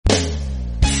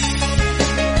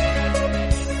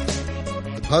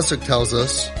pasuk tells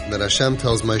us that Hashem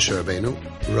tells Moshe Rabbeinu,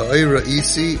 Ra'oi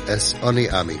ra'isi es ani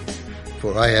ami,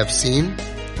 for I have seen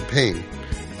the pain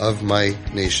of my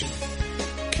nation.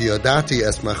 Ki yodati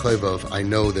es machoivav, I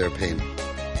know their pain.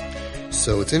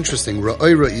 So it's interesting,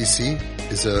 Ra'oi ra'isi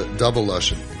is a double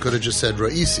lashon. Could have just said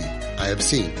Ra'isi, I have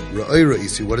seen. Ra'oi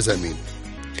ra'isi, what does that mean?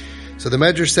 So the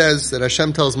Medrash says that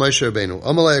Hashem tells Moshe Rabbeinu,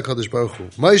 Amalei HaKadosh Baruch Hu,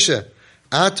 Moshe,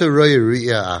 ata roye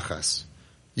ri'ya achas.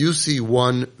 You see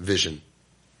one vision.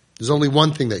 There's only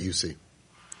one thing that you see.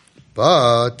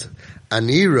 But,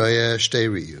 ani roye shtei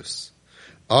riyus.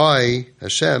 I,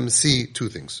 Hashem, see two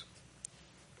things.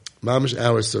 Mamash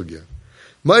our sugya.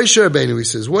 Moshe Rabbeinu, he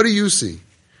says, what do you see?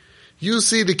 You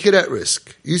see the kid at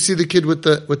risk. You see the kid with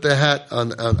the hat on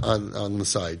the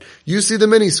side. You see the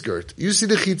miniskirt. You see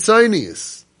the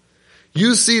chitzonius.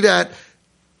 You see that,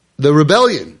 the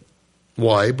rebellion.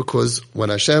 Why? Because when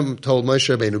Hashem told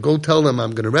Moshe Rabbeinu, go tell them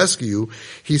I'm going to rescue you,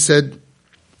 he said,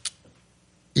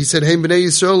 Hey Bnei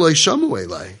Yisrael lo yishamu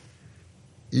elai.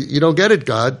 You don't get it,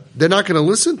 God. They're not going to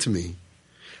listen to me.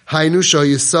 Hainu sho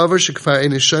yisavar shekfar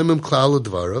ein yishomim klal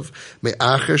l'dvarav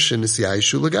me'acher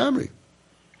shenisyaishu legamri.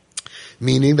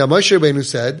 Meaning that Moshe Rabbeinu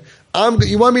said,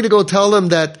 you want me to go tell them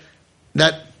that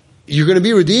you're going to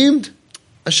be redeemed?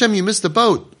 Hashem, you missed the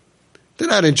boat. They're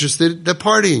not interested. They're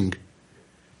partying.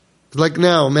 Like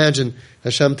now, imagine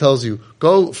Hashem tells you,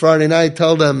 go Friday night,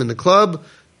 tell them in the club,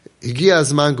 Higia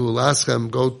Zman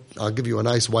Gulaschem, go, I'll give you a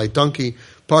nice white donkey,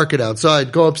 park it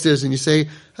outside, go upstairs and you say,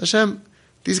 Hashem,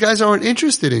 these guys aren't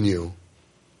interested in you.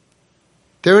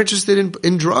 They're interested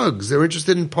in drugs. They're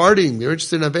interested in partying. They're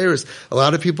interested in Averis. A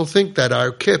lot of people think that our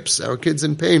kids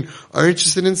in pain, are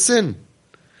interested in sin.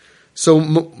 So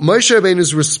Moshe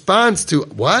Rabbeinu's response to,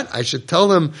 what? I should tell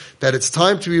them that it's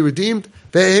time to be redeemed?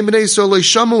 They're not going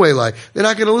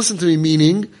to listen to me,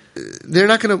 meaning they're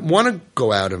not going to want to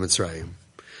go out of Mitzrayim.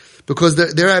 Because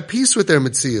they're at peace with their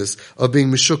mitzias of being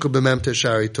Meshukah b'mem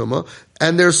teshari tumah,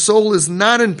 and their soul is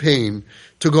not in pain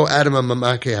to go out of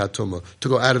mamake hatumah, to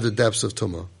go out of the depths of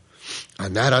tumah.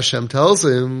 And that Hashem tells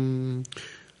him,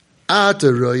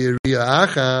 Ata roye riya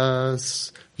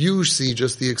achas. You see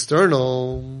just the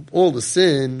external, all the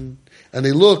sin, and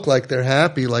they look like they're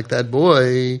happy, like that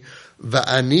boy.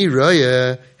 Va'ani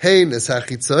roye, hey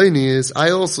nesachitzoinis.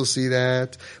 I also see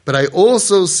that, but I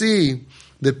also see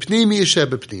the pnimius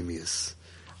shebepnimius.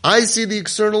 I see the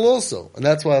external also, and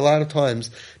that's why a lot of times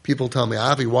people tell me,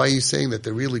 Avi, why are you saying that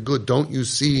they're really good? Don't you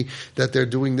see that they're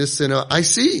doing this sin? I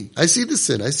see the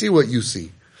sin. I see what you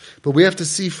see. But we have to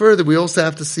see further. We also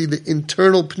have to see the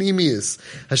internal pnimius.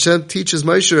 Hashem teaches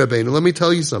Moshe Rabbeinu. Let me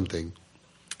tell you something.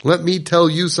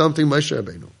 Moshe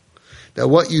Rabbeinu. That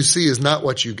what you see is not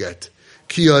what you get.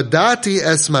 Ki yodati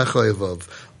es machoivav.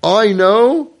 I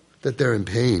know that they're in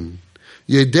pain.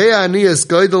 Yedei ani es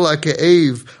goydel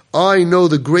ha'ke'ev. I know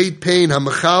the great pain,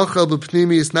 hamachalchal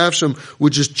b'pnimius nafsham,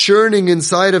 which is churning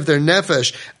inside of their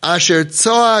nefesh. Asher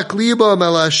tzoak libam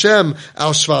el Hashem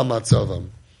al shva matzavam.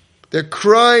 They're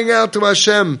crying out to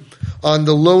Hashem on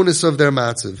the lowness of their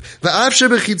matzav.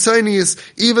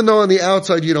 Even though on the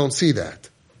outside you don't see that.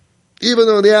 Even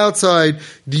though on the outside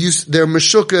they're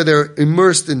meshukah, they're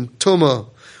immersed in tumah.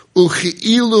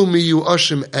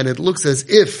 And it looks as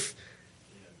if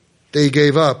they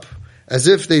gave up, as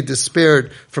if they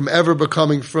despaired from ever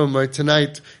becoming from. Right,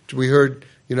 tonight we heard,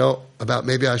 about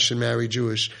maybe I should marry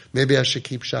Jewish, maybe I should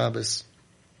keep Shabbos.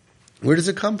 Where does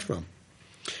it come from?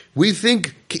 We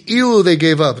think ki'ilu they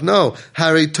gave up. No.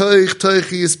 Harei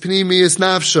toich is pnimius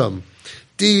nafsham.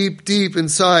 Deep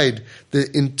inside the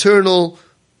internal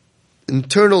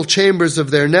chambers of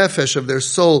their nefesh, of their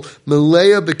soul,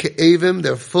 meleya b'ke'evim,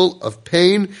 they're full of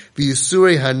pain,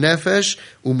 v'yisurei ha-nefesh,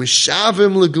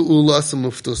 u'mishavim l'ge'ulas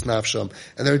muftus nafsham.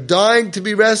 And they're dying to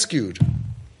be rescued.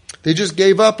 They just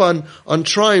gave up on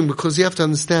trying, because you have to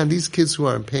understand, these kids who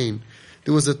are in pain,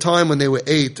 there was a time when they were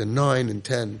 8 and 9 and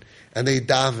 10, and they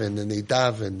davened, and they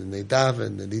davened, and they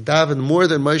davened, and they davened more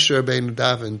than Moshe Rabbeinu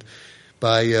davened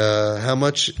by, how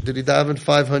much did he daven?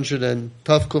 500 and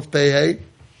Tav Kuf Pei Hey?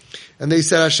 And they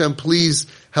said, Hashem, please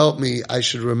help me. I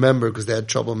should remember, because they had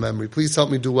trouble memory. Please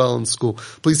help me do well in school.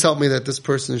 Please help me that this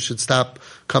person should stop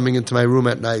coming into my room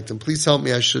at night. And please help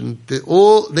me I shouldn't. They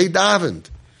davened.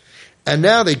 And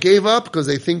now they gave up because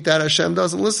they think that Hashem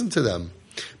doesn't listen to them.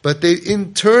 But they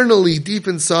internally, deep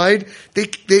inside, they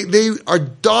are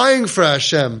dying for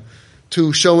Hashem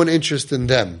to show an interest in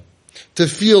them, to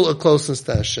feel a closeness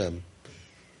to Hashem.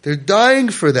 They're dying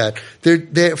for that.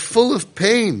 They're full of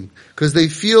pain because they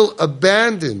feel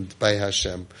abandoned by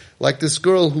Hashem. Like this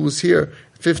girl who was here,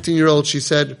 15-year-old, she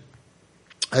said,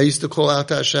 I used to call out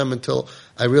to Hashem until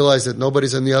I realized that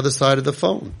nobody's on the other side of the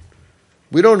phone.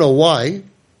 We don't know why.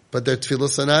 but their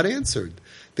tefillos are not answered.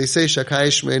 They say,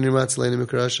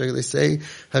 they say,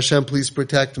 Hashem, please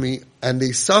protect me. And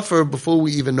they suffer before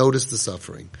we even notice the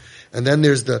suffering. And then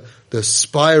there's the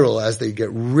spiral as they get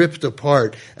ripped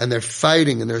apart and they're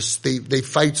fighting and they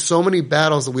fight so many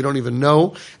battles that we don't even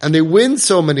know. And they win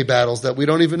so many battles that we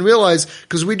don't even realize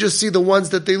because we just see the ones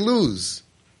that they lose.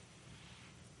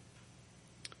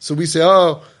 So we say,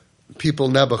 oh, people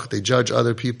nebuch, they judge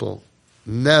other people.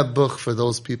 Nebuch for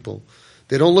those people.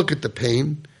 They don't look at the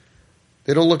pain.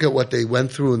 They don't look at what they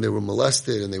went through and they were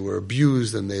molested and they were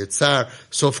abused and they had tsar.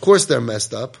 So of course they're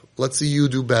messed up. Let's see you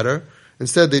do better.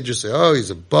 Instead they just say, oh, he's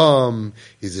a bum,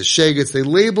 he's a shegetz. They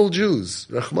label Jews.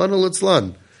 Rahman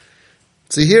al-Itzlan.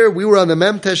 So here we were on the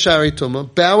Mem Teshari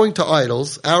Tumah, bowing to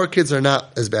idols. Our kids are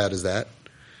not as bad as that.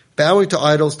 Bowing to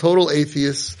idols, total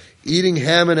atheists, eating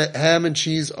ham and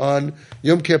cheese on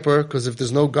Yom Kippur, because if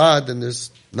there's no God, then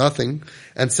there's nothing.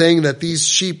 And saying that these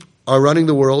sheep are running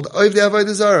the world. Oiv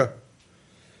de'avodah zarah.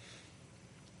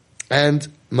 And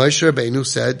Moshe Rabbeinu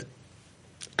said,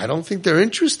 I don't think they're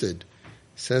interested.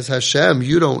 He says, Hashem,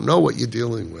 you don't know what you're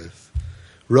dealing with.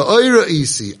 Ra'oi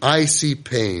ra'isi, I see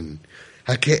pain.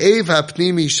 Ha'ke'ev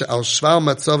ha'pnimi al shval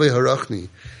matzavei harachni.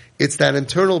 It's that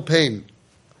internal pain,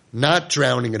 not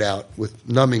drowning it out with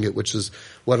numbing it, which is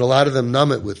what a lot of them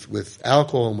numb it with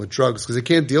alcohol and with drugs, because they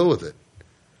can't deal with it.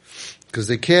 Because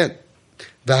they can't.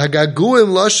 V'hagaguim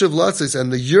lashav latzis,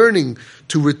 and the yearning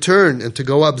to return and to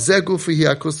go up. Zegu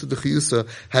fihi akusta d'chiyusa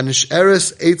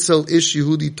hanisheres etzel ish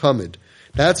Yehudi tamid.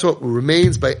 That's what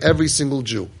remains by every single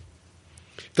Jew.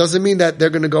 Doesn't mean that they're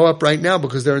going to go up right now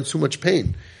because they're in too much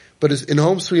pain. But in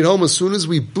Home Sweet Home, as soon as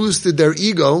we boosted their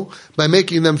ego by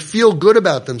making them feel good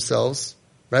about themselves,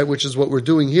 right, which is what we're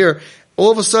doing here,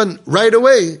 all of a sudden, right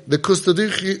away, the kusta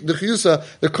d'chiyusa,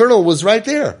 the kernel was right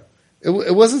there.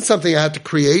 It wasn't something I had to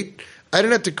create. I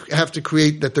didn't have to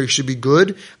create that they should be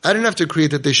good. I didn't have to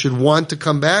create that they should want to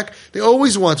come back. They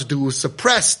always wanted to. It was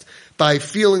suppressed by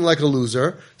feeling like a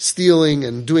loser, stealing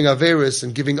and doing averis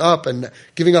and giving up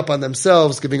on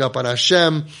themselves, giving up on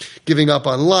Hashem, giving up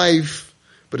on life.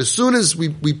 But as soon as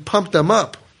we pumped them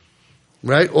up,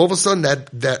 right, all of a sudden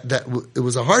that it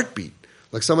was a heartbeat.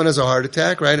 Like someone has a heart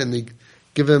attack, right, and they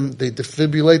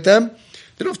defibrillate them.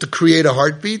 They don't have to create a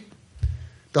heartbeat.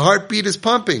 The heartbeat is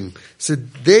pumping. So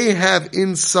they have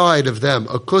inside of them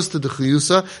a kusta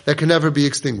d'chiyusa that can never be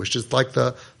extinguished. It's like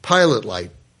the pilot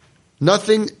light.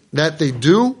 Nothing that they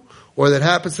do or that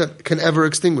happens that can ever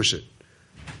extinguish it.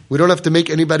 We don't have to make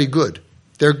anybody good.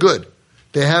 They're good.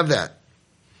 They have that.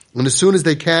 And as soon as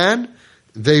they can,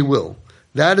 they will.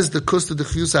 That is the kusta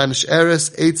d'chiyusa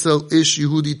hanisheres etzel ish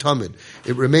Yehudi tamid.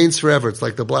 It remains forever. It's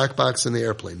like the black box in the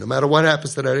airplane. No matter what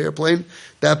happens to that airplane,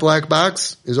 that black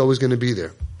box is always going to be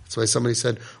there. That's why somebody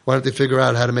said, why don't they figure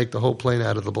out how to make the whole plane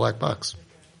out of the black box?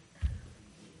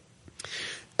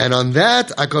 And on that,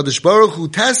 HaKadosh Baruch Hu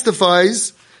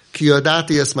testifies, Ki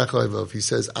yodati es machoivav. He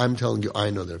says, I'm telling you, I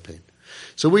know their pain.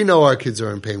 So we know our kids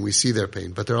are in pain. We see their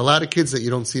pain. But there are a lot of kids that you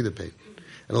don't see the pain.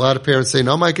 And a lot of parents say,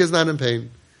 no, my kid's not in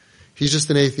pain. He's just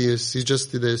an atheist. He's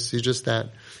just this. He's just that.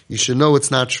 You should know it's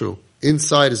not true.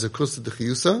 Inside is a kusta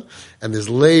d'chiyusa, and there's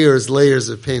layers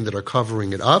of pain that are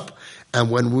covering it up. And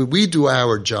when we do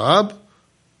our job,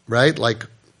 right, like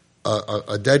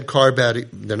a dead car battery,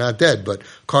 they're not dead, but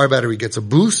car battery gets a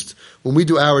boost. When we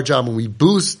do our job, when we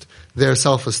boost their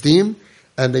self-esteem,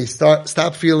 and they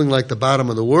stop feeling like the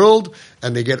bottom of the world,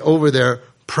 and they get over their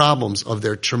problems of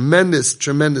their tremendous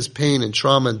pain and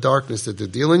trauma and darkness that they're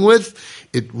dealing with,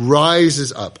 it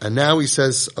rises up. And now he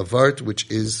says a vart, which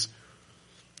is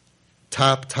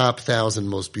top 1,000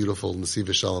 most beautiful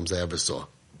Nesiva Shaloms I ever saw.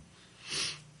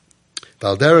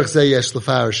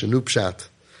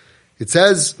 It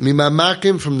says,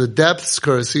 Mimamakim, from the depths,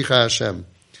 Karasicha Hashem.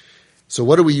 So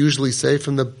what do we usually say?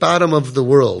 From the bottom of the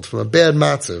world, from a bad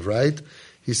matzav, right?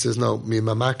 He says, no,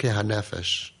 Mimamake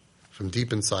HaNefesh, from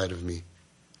deep inside of me.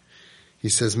 He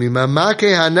says,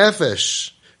 Mimamake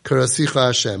HaNefesh, Karasicha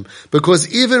Hashem.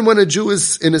 Because even when a Jew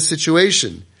is in a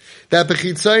situation that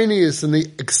bechitzonius in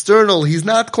the external, he's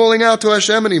not calling out to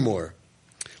Hashem anymore.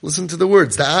 Listen to the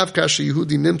words. Da'av kasha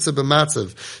Yehudi nimtza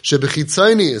b'matzav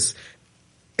shebechitzonius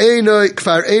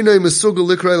kfar einoi mesugel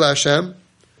likroi LaHashem.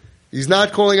 He's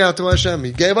not calling out to Hashem.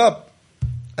 He gave up.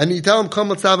 And you tell him, come,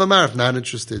 let's have a marv. Not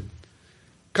interested.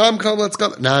 Come, let's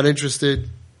come. Not interested.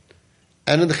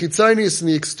 And in the chitzonius, in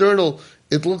the external,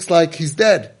 it looks like he's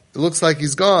dead. It looks like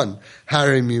he's gone.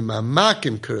 Harimi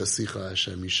mamakim karasicha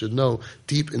Hashem. You should know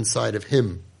deep inside of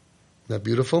him. Isn't that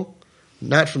beautiful?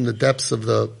 not from the depths of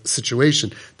the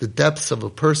situation, the depths of a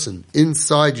person.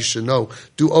 Inside you should know,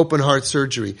 do open heart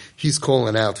surgery. He's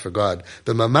calling out for God.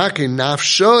 B'mamake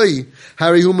nafshoi,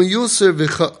 hari hu meyuser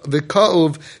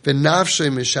v'ka'uv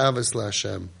v'nafshoi mishavas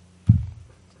l'Hashem.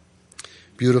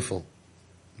 Beautiful.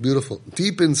 Beautiful.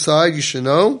 Deep inside you should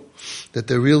know that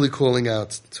they're really calling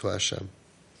out to Hashem.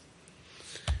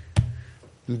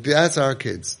 That's our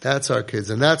kids. That's our kids.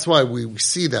 And that's why we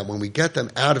see them when we get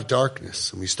them out of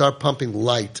darkness and we start pumping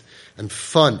light and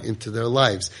fun into their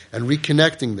lives and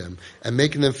reconnecting them and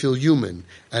making them feel human,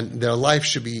 and their life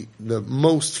should be the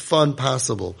most fun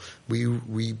possible. We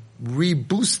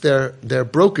reboost their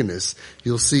brokenness.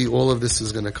 You'll see all of this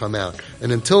is going to come out.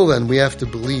 And until then, we have to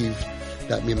believe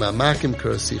that mimamakim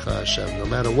kurasicha Hashem. No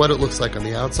matter what it looks like on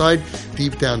the outside,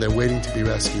 deep down they're waiting to be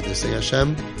rescued. They say,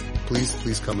 Hashem,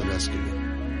 please come and rescue me.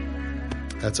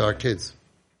 That's our kids.